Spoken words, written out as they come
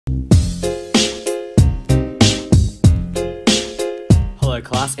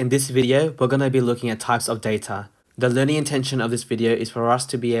Hello class, in this video we're going to be looking at types of data. The learning intention of this video is for us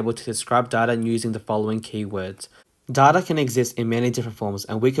to be able to describe data using the following keywords. Data can exist in many different forms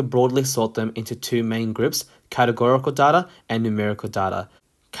and we could broadly sort them into two main groups, categorical data and numerical data.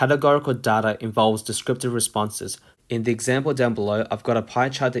 Categorical data involves descriptive responses. In the example down below, I've got a pie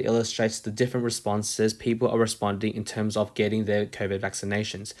chart that illustrates the different responses people are responding in terms of getting their COVID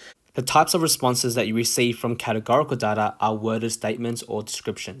vaccinations. The types of responses that you receive from categorical data are worded statements or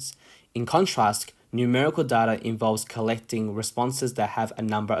descriptions. In contrast, numerical data involves collecting responses that have a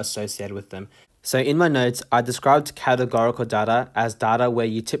number associated with them. So in my notes, I described categorical data as data where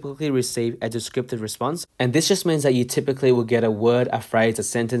you typically receive a descriptive response, and this just means that you typically will get a word, a phrase, a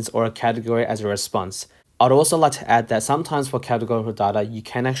sentence, or a category as a response. I'd also like to add that sometimes for categorical data, you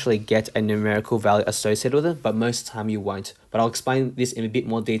can actually get a numerical value associated with it, but most of the time you won't. But I'll explain this in a bit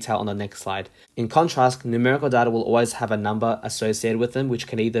more detail on the next slide. In contrast, numerical data will always have a number associated with them, which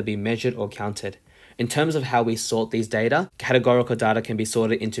can either be measured or counted. In terms of how we sort these data, categorical data can be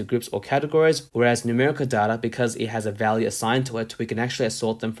sorted into groups or categories, whereas numerical data, because it has a value assigned to it, we can actually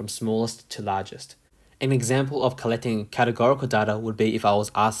sort them from smallest to largest. An example of collecting categorical data would be if I was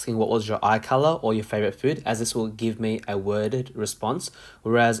asking what was your eye color or your favorite food, as this will give me a worded response,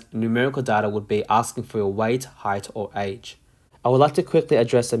 whereas numerical data would be asking for your weight, height, or age. I would like to quickly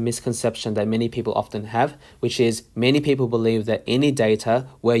address a misconception that many people often have, which is many people believe that any data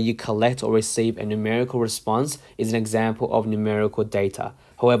where you collect or receive a numerical response is an example of numerical data.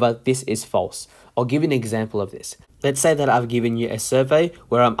 However, this is false. I'll give you an example of this. Let's say that I've given you a survey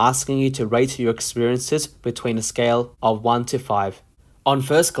where I'm asking you to rate your experiences between a scale of 1 to 5. On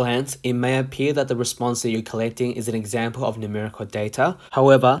first glance, it may appear that the response that you're collecting is an example of numerical data.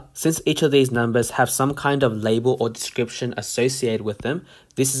 However, since each of these numbers have some kind of label or description associated with them,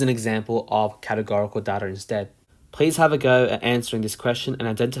 this is an example of categorical data instead. Please have a go at answering this question and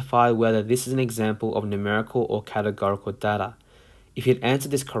identify whether this is an example of numerical or categorical data. If you'd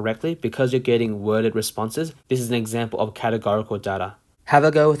answered this correctly, because you're getting worded responses, this is an example of categorical data. Have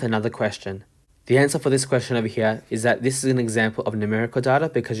a go with another question. The answer for this question over here is that this is an example of numerical data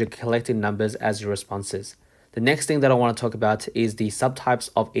because you're collecting numbers as your responses. The next thing that I want to talk about is the subtypes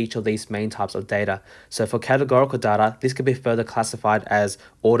of each of these main types of data. So for categorical data, this could be further classified as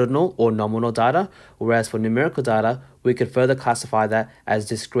ordinal or nominal data, whereas for numerical data, we could further classify that as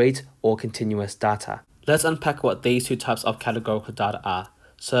discrete or continuous data. Let's unpack what these two types of categorical data are.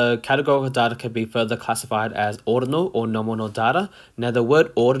 So categorical data can be further classified as ordinal or nominal data. Now the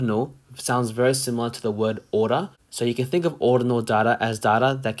word ordinal sounds very similar to the word order. So you can think of ordinal data as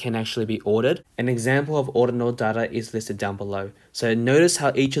data that can actually be ordered. An example of ordinal data is listed down below. So notice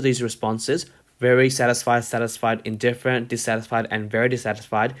how each of these responses, very satisfied, satisfied, indifferent, dissatisfied, and very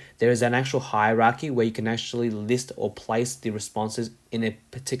dissatisfied, there is an actual hierarchy where you can actually list or place the responses in a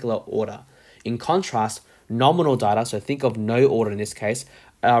particular order. In contrast, nominal data, so think of no order in this case,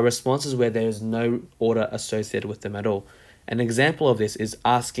 are responses where there is no order associated with them at all. An example of this is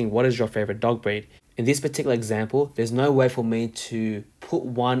asking what is your favorite dog breed. In this particular example, there's no way for me to put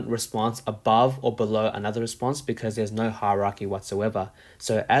one response above or below another response because there's no hierarchy whatsoever.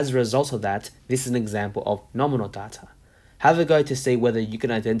 So as a result of that, this is an example of nominal data. Have a go to see whether you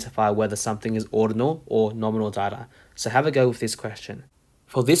can identify whether something is ordinal or nominal data. So have a go with this question.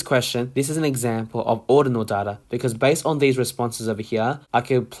 For this question, this is an example of ordinal data because based on these responses over here, I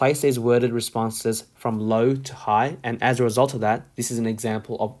can place these worded responses from low to high, and as a result of that, this is an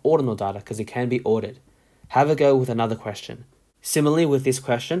example of ordinal data because it can be ordered. Have a go with another question. Similarly with this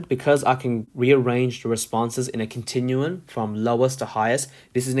question, because I can rearrange the responses in a continuum from lowest to highest,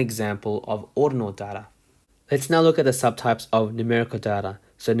 this is an example of ordinal data. Let's now look at the subtypes of numerical data.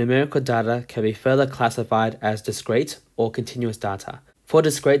 So numerical data can be further classified as discrete or continuous data. For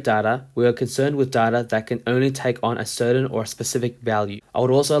discrete data, we are concerned with data that can only take on a certain or specific value. I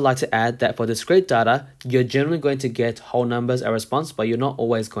would also like to add that for discrete data, you're generally going to get whole numbers as a response, but you're not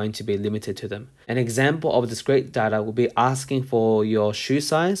always going to be limited to them. An example of discrete data will be asking for your shoe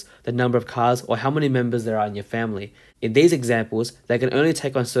size, the number of cars, or how many members there are in your family. In these examples, they can only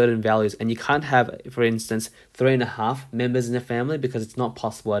take on certain values, and you can't have, for instance, 3.5 members in a family because it's not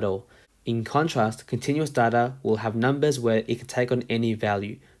possible at all. In contrast, continuous data will have numbers where it can take on any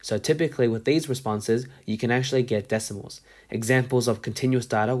value. So typically with these responses, you can actually get decimals. Examples of continuous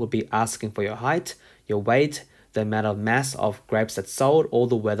data would be asking for your height, your weight, the amount of mass of grapes that's sold, or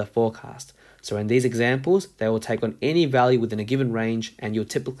the weather forecast. So in these examples, they will take on any value within a given range and you'll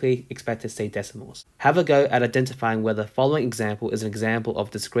typically expect to see decimals. Have a go at identifying whether the following example is an example of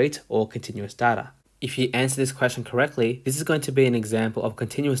discrete or continuous data. If you answer this question correctly, this is going to be an example of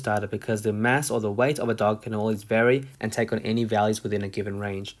continuous data because the mass or the weight of a dog can always vary and take on any values within a given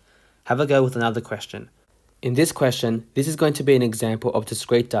range. Have a go with another question. In this question, this is going to be an example of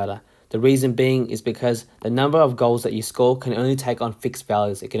discrete data. The reason being is because the number of goals that you score can only take on fixed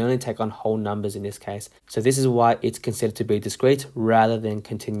values. It can only take on whole numbers in this case. So this is why it's considered to be discrete rather than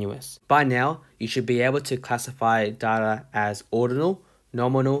continuous. By now, you should be able to classify data as ordinal,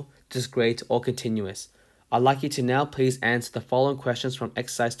 nominal, discrete, or continuous. I'd like you to now please answer the following questions from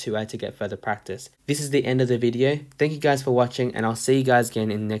exercise 2A to get further practice. This is the end of the video. Thank you guys for watching, and I'll see you guys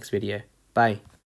again in the next video. Bye.